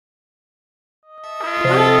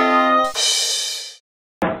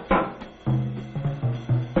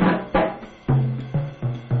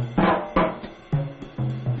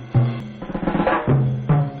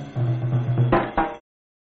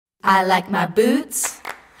I like my boots.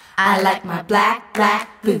 I like my black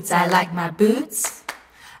boots. I like my boots.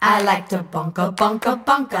 I like to bunka, bunka,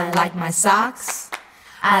 bunka. I like my socks.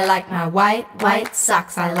 I like my white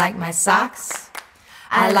socks. I like my socks.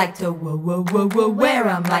 I like to wear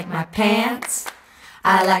 'em like my pants.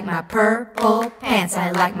 I like my purple pants.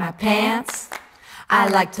 I like my pants. I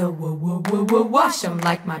like to wash 'em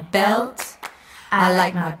like my belt. I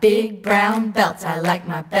like my big brown belt. I like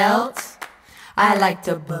my belt. I like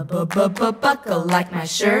to buckle like my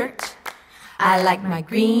shirt. I like my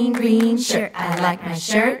green shirt. I like my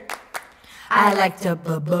shirt. I like to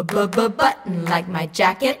button like my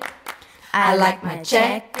jacket. I like my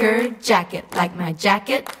checkered jacket like my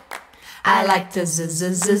jacket. I like to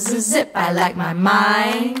zip. I like my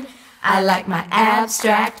mind. I like my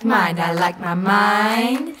abstract mind. I like my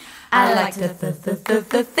mind. I like to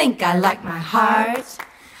think. I like my heart.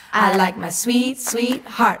 I like my sweet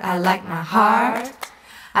heart. I like my heart.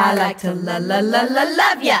 I like to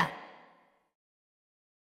love ya.